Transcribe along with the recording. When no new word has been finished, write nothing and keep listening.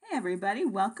everybody.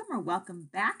 Welcome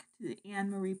back to the Anne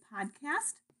Marie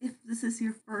podcast. If this is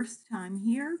your first time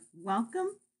here, welcome.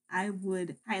 I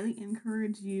would highly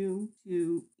encourage you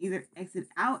to either exit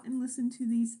out and listen to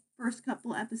these first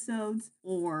couple episodes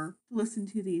or to listen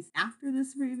to these after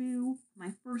this review.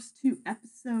 My first two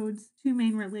episodes, Two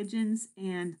Main Religions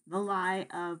and The Lie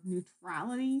of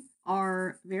Neutrality,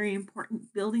 are very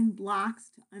important building blocks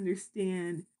to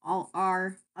understand all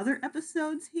our other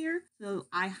episodes here. So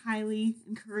I highly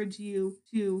encourage you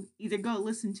to either go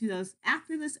listen to those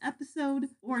after this episode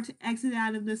or to exit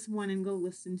out of this one and go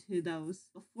listen to those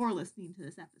before listening to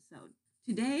this episode.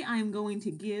 Today I'm going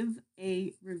to give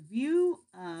a review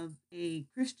of a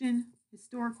Christian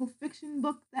historical fiction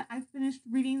book that I finished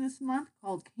reading this month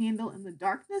called Candle in the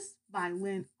Darkness by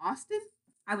Lynn Austin.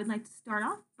 I would like to start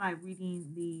off by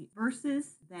reading the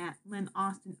verses that Lynn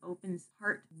Austin opens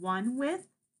part 1 with,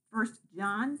 1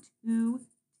 John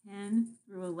 2:10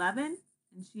 through 11.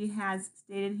 And she has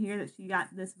stated here that she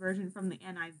got this version from the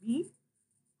NIV.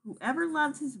 Whoever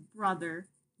loves his brother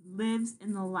lives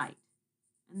in the light,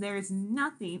 and there is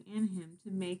nothing in him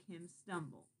to make him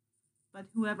stumble. But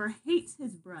whoever hates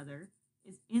his brother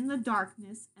is in the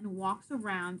darkness and walks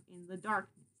around in the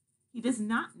darkness. He does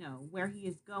not know where he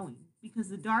is going because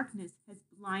the darkness has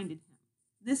blinded him.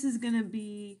 This is going to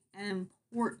be an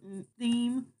important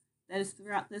theme that is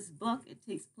throughout this book. It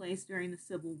takes place during the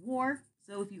Civil War.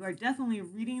 So if you are definitely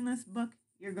reading this book,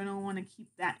 you're going to want to keep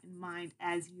that in mind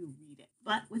as you read it.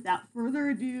 But without further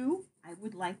ado, I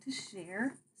would like to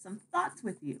share some thoughts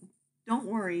with you. Don't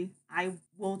worry, I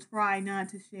will try not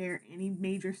to share any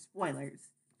major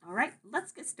spoilers. All right,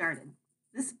 let's get started.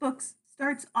 This book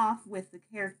starts off with the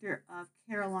character of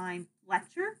Caroline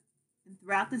Fletcher. And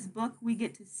throughout this book, we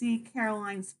get to see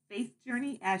Caroline's faith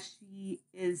journey as she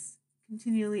is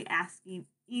continually asking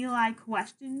Eli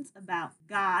questions about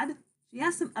God. She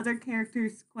asks some other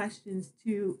characters questions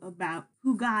too about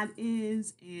who God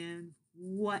is and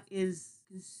what is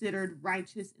considered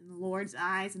righteous in the Lord's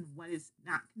eyes and what is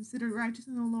not considered righteous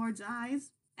in the Lord's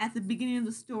eyes. At the beginning of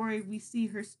the story, we see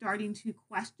her starting to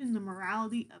question the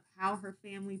morality of how her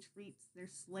family treats their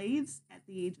slaves at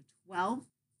the age of 12.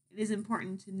 It is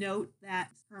important to note that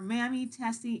her Mammy,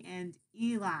 Tessie, and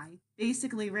Eli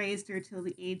basically raised her till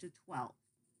the age of 12.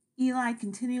 Eli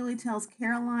continually tells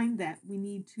Caroline that we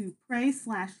need to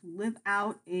pray/live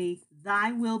out a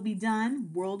thy will be done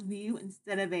worldview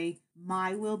instead of a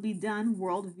my will be done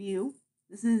worldview.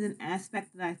 This is an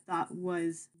aspect that I thought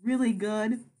was really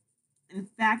good. In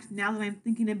fact, now that I'm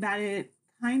thinking about it, it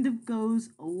kind of goes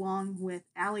along with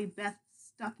Allie Beth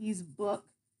Stuckey's book,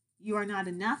 You Are Not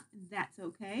Enough, and That's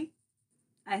Okay.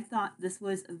 I thought this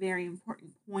was a very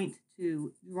important point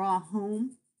to draw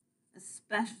home,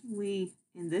 especially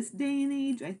in this day and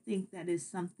age. I think that is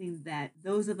something that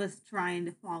those of us trying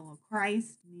to follow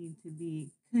Christ need to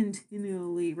be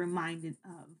continually reminded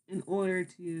of in order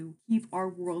to keep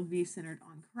our worldview centered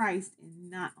on Christ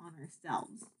and not on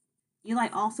ourselves. Eli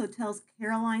also tells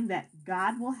Caroline that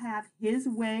God will have his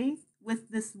way with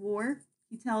this war.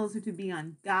 He tells her to be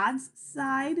on God's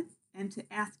side and to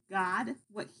ask God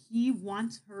what he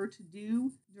wants her to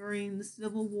do during the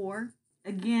Civil War.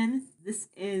 Again, this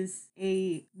is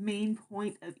a main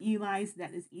point of Eli's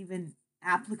that is even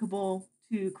applicable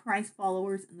to Christ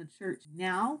followers in the church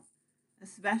now,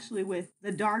 especially with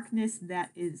the darkness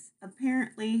that is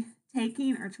apparently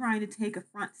taking or trying to take a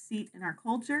front seat in our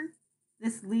culture.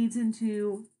 This leads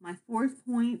into my fourth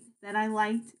point that I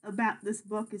liked about this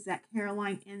book is that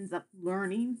Caroline ends up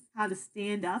learning how to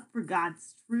stand up for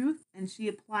God's truth, and she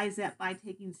applies that by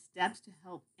taking steps to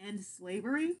help end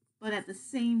slavery. But at the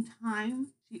same time,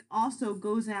 she also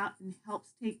goes out and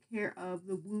helps take care of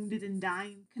the wounded and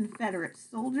dying Confederate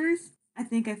soldiers. I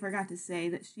think I forgot to say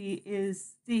that she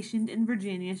is stationed in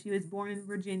Virginia. She was born in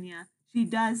Virginia. She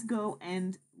does go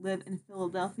and live in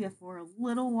Philadelphia for a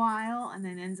little while and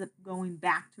then ends up going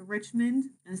back to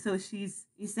Richmond. And so she's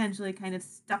essentially kind of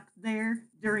stuck there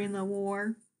during the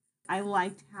war. I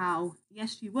liked how,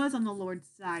 yes, she was on the Lord's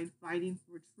side fighting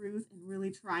for truth and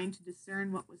really trying to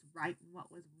discern what was right and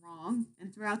what was wrong.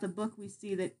 And throughout the book, we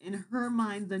see that in her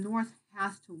mind, the North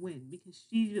has to win because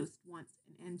she just wants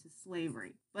an end to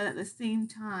slavery. But at the same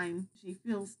time, she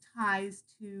feels ties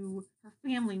to her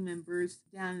family members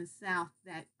down in the South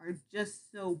that are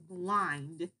just so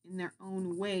blind in their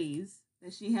own ways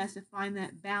that she has to find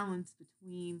that balance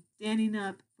between standing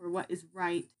up for what is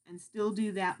right and still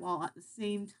do that while at the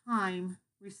same time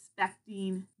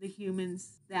respecting the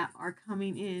humans that are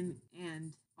coming in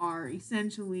and are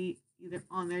essentially either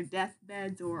on their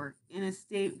deathbeds or in a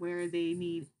state where they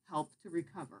need help to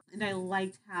recover. And I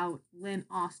liked how Lynn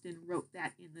Austin wrote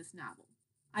that in this novel.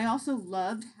 I also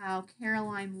loved how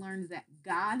Caroline learned that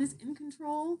God is in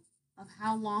control of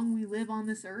how long we live on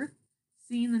this earth,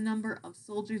 seeing the number of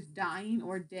soldiers dying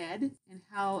or dead and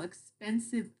how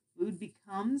expensive food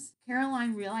becomes.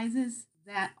 Caroline realizes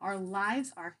that our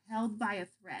lives are held by a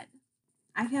thread.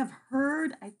 I have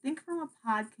heard, I think from a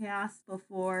podcast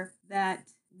before, that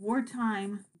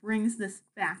wartime brings this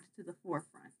fact to the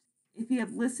forefront. If you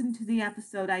have listened to the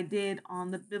episode I did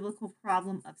on the biblical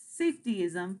problem of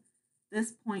safetyism,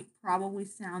 this point probably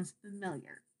sounds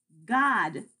familiar.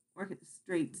 God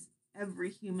orchestrates every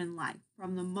human life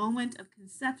from the moment of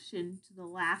conception to the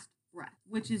last breath,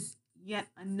 which is yet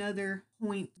another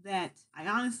point that I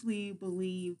honestly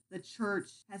believe the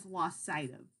church has lost sight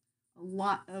of. A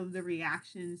lot of the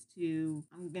reactions to,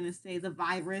 I'm going to say, the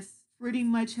virus pretty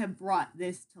much have brought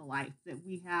this to life, that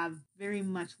we have very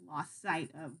much lost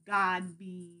sight of God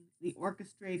being the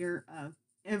orchestrator of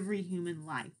every human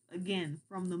life. Again,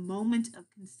 from the moment of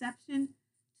conception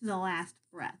to the last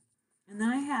breath. And then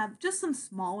I have just some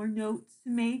smaller notes to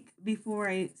make before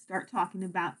I start talking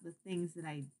about the things that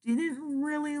I didn't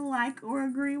really like or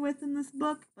agree with in this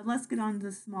book. But let's get on to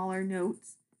the smaller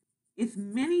notes. If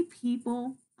many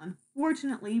people,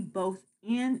 unfortunately, both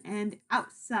in and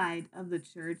outside of the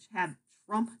church, have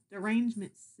Trump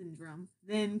derangement syndrome,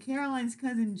 then Caroline's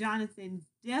cousin Jonathan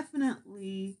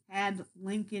definitely had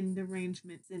Lincoln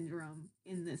derangement syndrome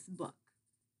in this book.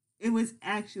 It was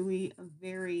actually a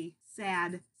very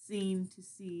sad scene to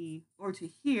see, or to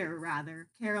hear rather,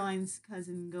 Caroline's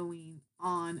cousin going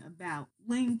on about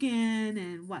Lincoln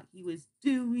and what he was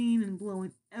doing and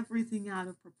blowing everything out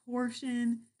of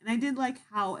proportion. And I did like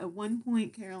how at one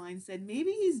point Caroline said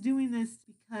maybe he's doing this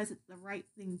because it's the right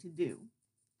thing to do.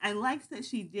 I liked that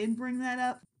she did bring that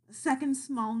up. A second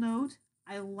small note,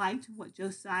 I liked what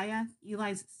Josiah,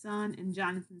 Eli's son and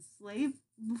Jonathan's slave,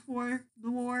 before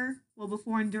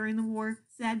and during the war,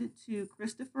 said to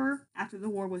Christopher after the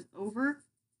war was over.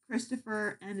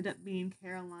 Christopher ended up being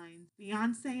Caroline's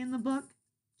fiance in the book.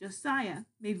 Josiah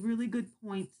made really good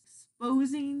points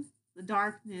exposing the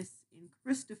darkness in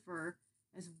Christopher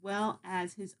as well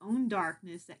as his own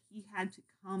darkness that he had to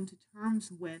come to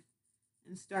terms with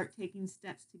and start taking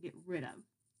steps to get rid of.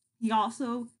 He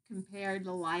also compared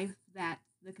the life that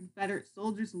the Confederate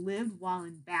soldiers lived while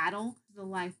in battle to the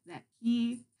life that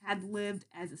he had lived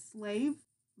as a slave.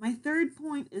 My third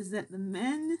point is that the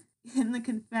men in the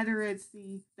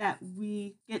Confederacy that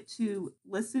we get to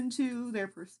listen to, their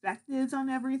perspectives on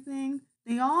everything,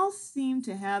 they all seem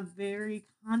to have very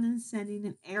condescending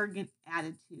and arrogant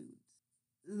attitudes.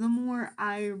 The more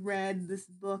I read this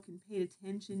book and paid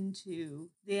attention to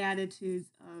the attitudes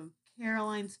of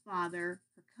Caroline's father,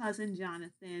 her cousin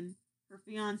Jonathan, her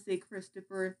fiance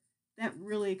Christopher, that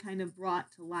really kind of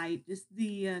brought to light just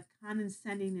the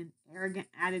condescending and arrogant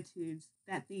attitudes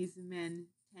that these men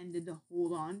tended to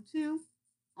hold on to.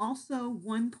 Also,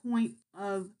 one point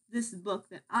of this book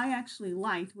that I actually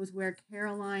liked was where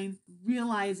Caroline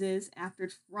realizes, after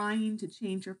trying to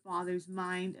change her father's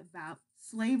mind about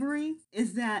slavery,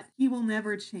 is that he will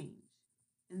never change.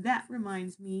 And that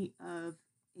reminds me of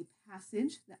a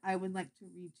passage that I would like to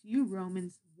read to you,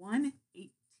 Romans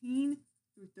 1:18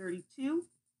 through 32.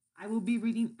 I will be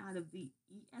reading out of the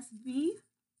ESV.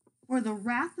 For the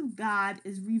wrath of God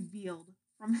is revealed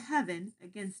from heaven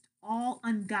against all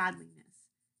ungodliness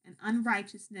and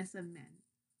unrighteousness of men,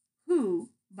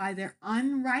 who, by their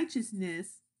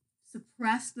unrighteousness,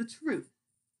 suppress the truth.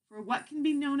 For what can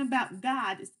be known about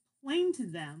God is plain to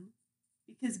them,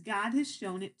 because God has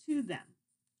shown it to them.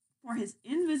 For his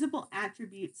invisible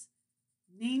attributes,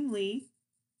 namely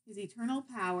his eternal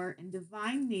power and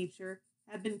divine nature,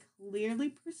 have been clearly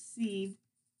perceived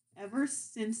ever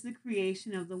since the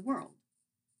creation of the world,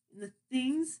 in the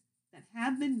things that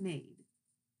have been made,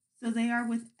 so they are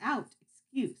without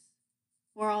excuse.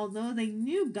 For although they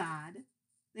knew God,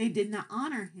 they did not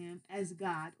honor him as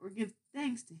God or give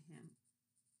thanks to him,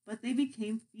 but they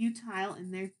became futile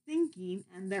in their thinking,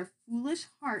 and their foolish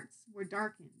hearts were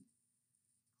darkened.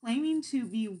 Claiming to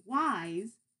be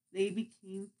wise, they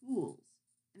became fools,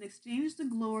 and exchanged the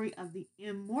glory of the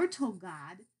immortal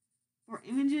God for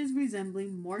images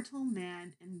resembling mortal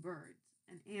man and birds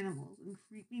and animals and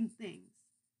creeping things.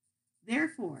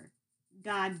 Therefore,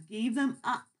 God gave them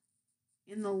up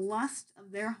in the lust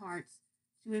of their hearts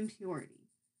to impurity,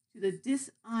 to the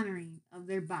dishonoring of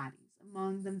their bodies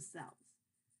among themselves,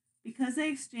 because they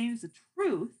exchanged the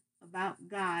truth about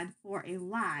God for a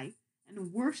lie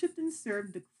and worshipped and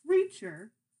served the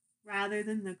creature rather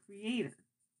than the Creator,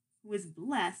 who is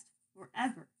blessed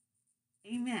forever.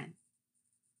 Amen.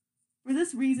 For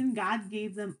this reason, God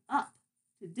gave them up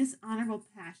to dishonorable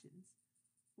passions.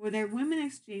 For their women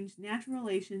exchanged natural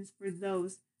relations for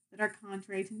those that are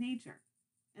contrary to nature.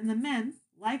 And the men,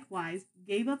 likewise,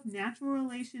 gave up natural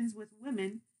relations with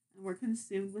women and were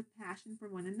consumed with passion for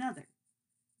one another,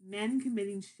 men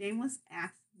committing shameless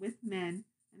acts with men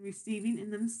and receiving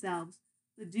in themselves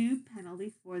the due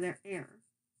penalty for their error.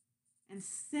 And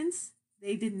since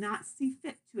they did not see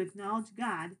fit to acknowledge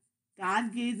God,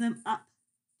 God gave them up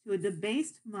to a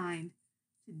debased mind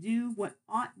to do what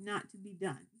ought not to be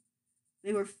done.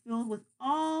 They were filled with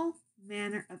all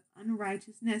manner of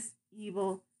unrighteousness,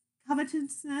 evil,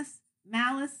 covetousness,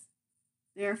 malice.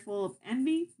 They are full of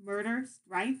envy, murder,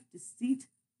 strife, deceit,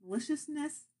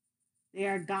 maliciousness. They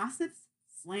are gossips,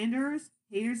 slanderers,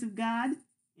 haters of God,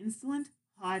 insolent,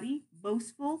 haughty,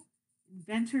 boastful,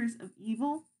 inventors of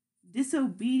evil,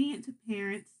 disobedient to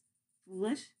parents,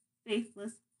 foolish,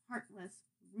 faithless, heartless,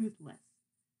 ruthless.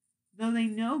 Though they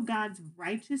know God's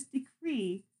righteous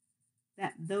decree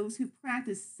that those who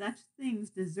practice such things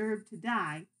deserve to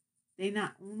die, they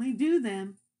not only do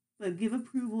them, but give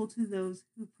approval to those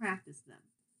who practice them.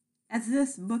 As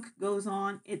this book goes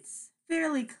on, it's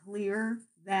fairly clear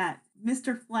that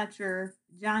Mr. Fletcher,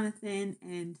 Jonathan,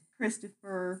 and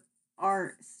Christopher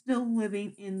are still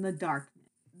living in the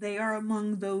darkness. They are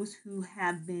among those who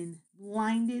have been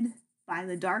blinded by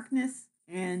the darkness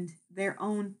and their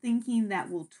own thinking that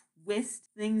will twist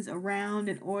things around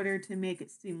in order to make it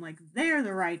seem like they're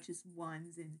the righteous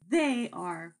ones and they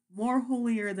are more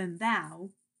holier than thou,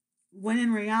 when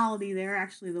in reality they're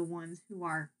actually the ones who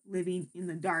are living in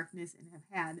the darkness and have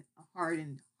had a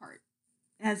hardened heart.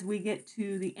 As we get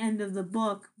to the end of the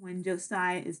book, when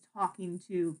Josiah is talking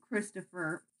to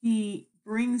Christopher, he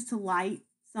brings to light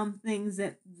some things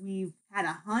that we've had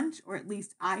a hunch, or at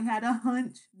least I had a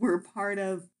hunch, were part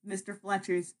of Mr.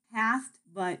 Fletcher's past,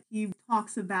 but he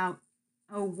talks about,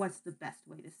 what's the best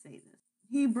way to say this?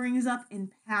 He brings up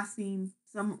in passing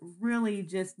some really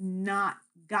just not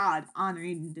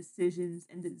God-honoring decisions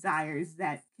and desires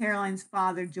that Caroline's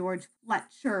father, George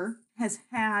Fletcher, has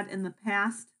had in the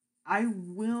past. I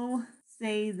will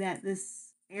say that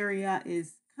this area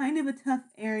is kind of a tough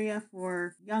area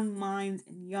for young minds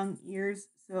and young ears,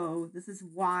 so this is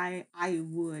why I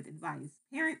would advise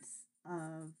parents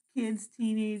of kids,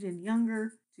 teenage and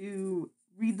younger, to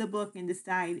read the book and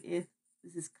decide if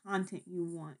this is content you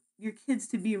want your kids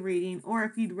to be reading, or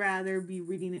if you'd rather be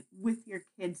reading it with your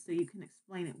kids so you can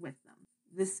explain it with them.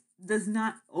 This does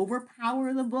not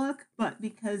overpower the book, but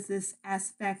because this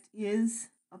aspect is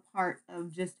a part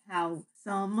of just how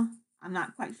some, I'm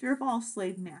not quite sure if all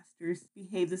slave masters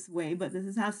behave this way, but this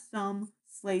is how some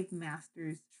slave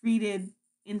masters treated,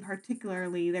 in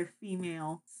particularly, their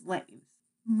female slaves.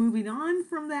 Moving on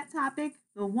from that topic,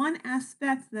 the one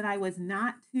aspect that I was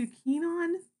not too keen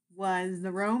on was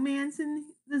the romance in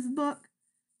this book.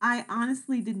 I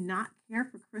honestly did not care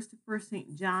for Christopher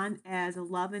St. John as a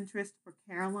love interest for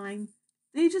Caroline.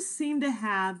 They just seemed to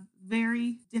have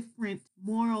very different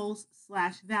morals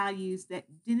 / values that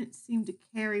didn't seem to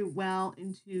carry well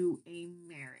into a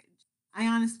marriage. I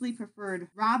honestly preferred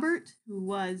Robert, who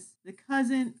was the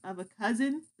cousin of a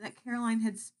cousin that Caroline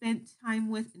had spent time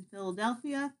with in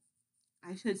Philadelphia.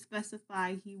 I should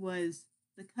specify he was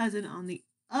the cousin on the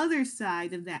other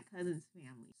side of that cousin's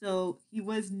family. So he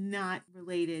was not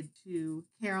related to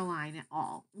Caroline at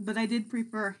all. But I did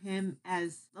prefer him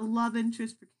as a love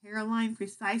interest for Caroline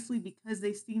precisely because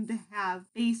they seem to have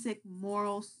basic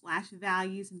moral /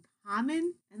 values in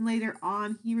common. And later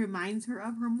on, he reminds her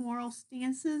of her moral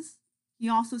stances. He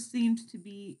also seemed to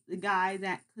be the guy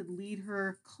that could lead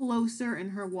her closer in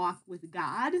her walk with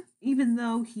God, even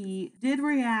though he did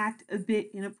react a bit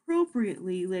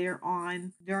inappropriately later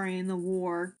on during the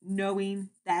war, knowing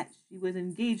that she was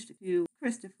engaged to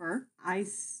Christopher. I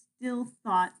still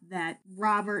thought that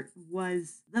Robert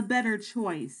was the better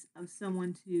choice of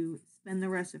someone to spend the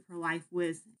rest of her life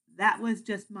with. That was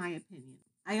just my opinion.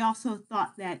 I also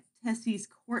thought that Tessie's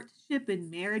courtship and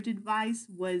marriage advice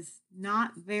was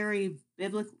not very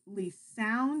biblically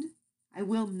sound. I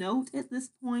will note at this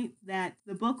point that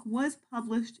the book was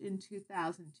published in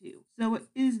 2002. So it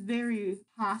is very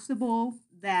possible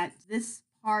that this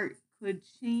part could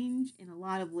change in a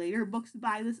lot of later books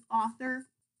by this author.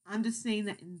 I'm just saying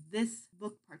that in this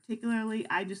book particularly,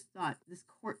 I just thought this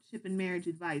courtship and marriage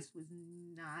advice was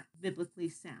not biblically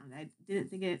sound. I didn't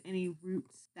think it had any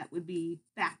roots that would be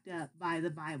backed up by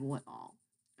the Bible at all.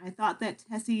 I thought that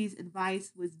Tessie's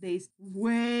advice was based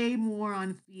way more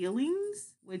on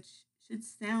feelings, which should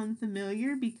sound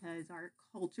familiar because our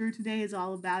culture today is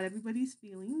all about everybody's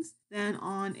feelings, than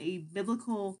on a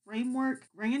biblical framework.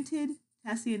 Granted,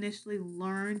 Tessie initially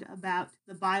learned about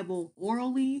the Bible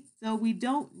orally, so we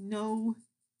don't know.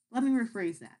 Let me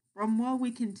rephrase that. from what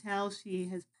we can tell, she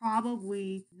has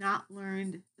probably not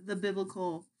learned the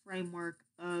biblical framework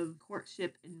of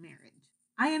courtship and marriage.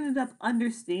 I ended up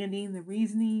understanding the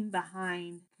reasoning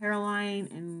behind Caroline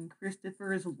and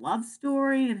Christopher's love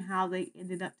story and how they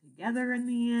ended up together in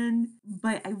the end,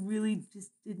 but I really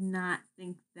just did not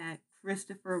think that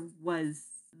Christopher was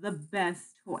the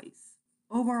best choice.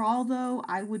 Overall, though,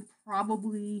 I would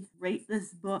probably rate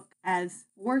this book as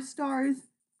 4 stars.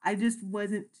 I just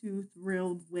wasn't too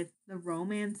thrilled with the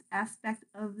romance aspect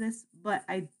of this, but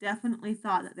I definitely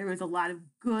thought that there was a lot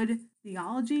of good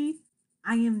theology.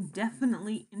 I am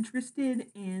definitely interested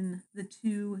in the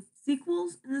 2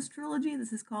 sequels in this trilogy.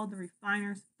 This is called the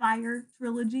Refiner's Fire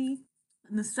trilogy.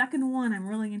 And the second one I'm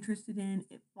really interested in,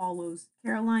 it follows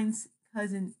Caroline's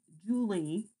cousin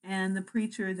Julie and the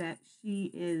preacher that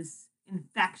she is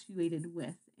infatuated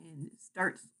with and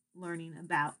starts learning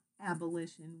about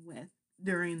abolition with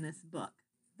during this book.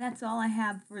 That's all I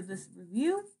have for this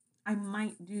review. I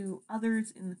might do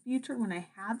others in the future when I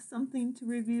have something to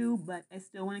review, but I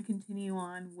still want to continue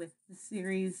on with the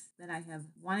series that I have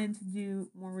wanted to do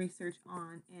more research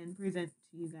on and present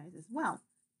to you guys as well.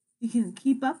 You can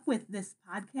keep up with this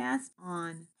podcast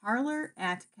on Parler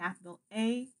at capital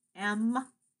A M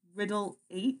Riddle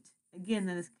 8. Again,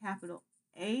 that is capital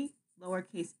A,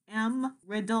 lowercase m,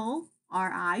 Riddle,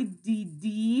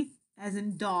 RIDD, as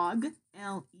in dog,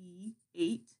 LE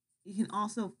 8. You can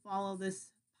also follow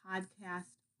this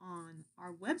podcast on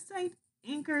our website,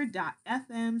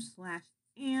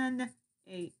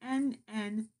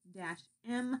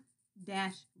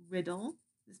 anchor.fm/ANN-M-Riddle.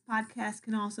 This podcast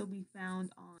can also be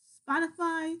found on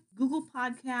Spotify, Google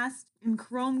Podcast, and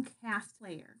Chromecast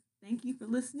Player. Thank you for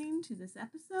listening to this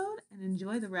episode and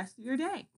enjoy the rest of your day.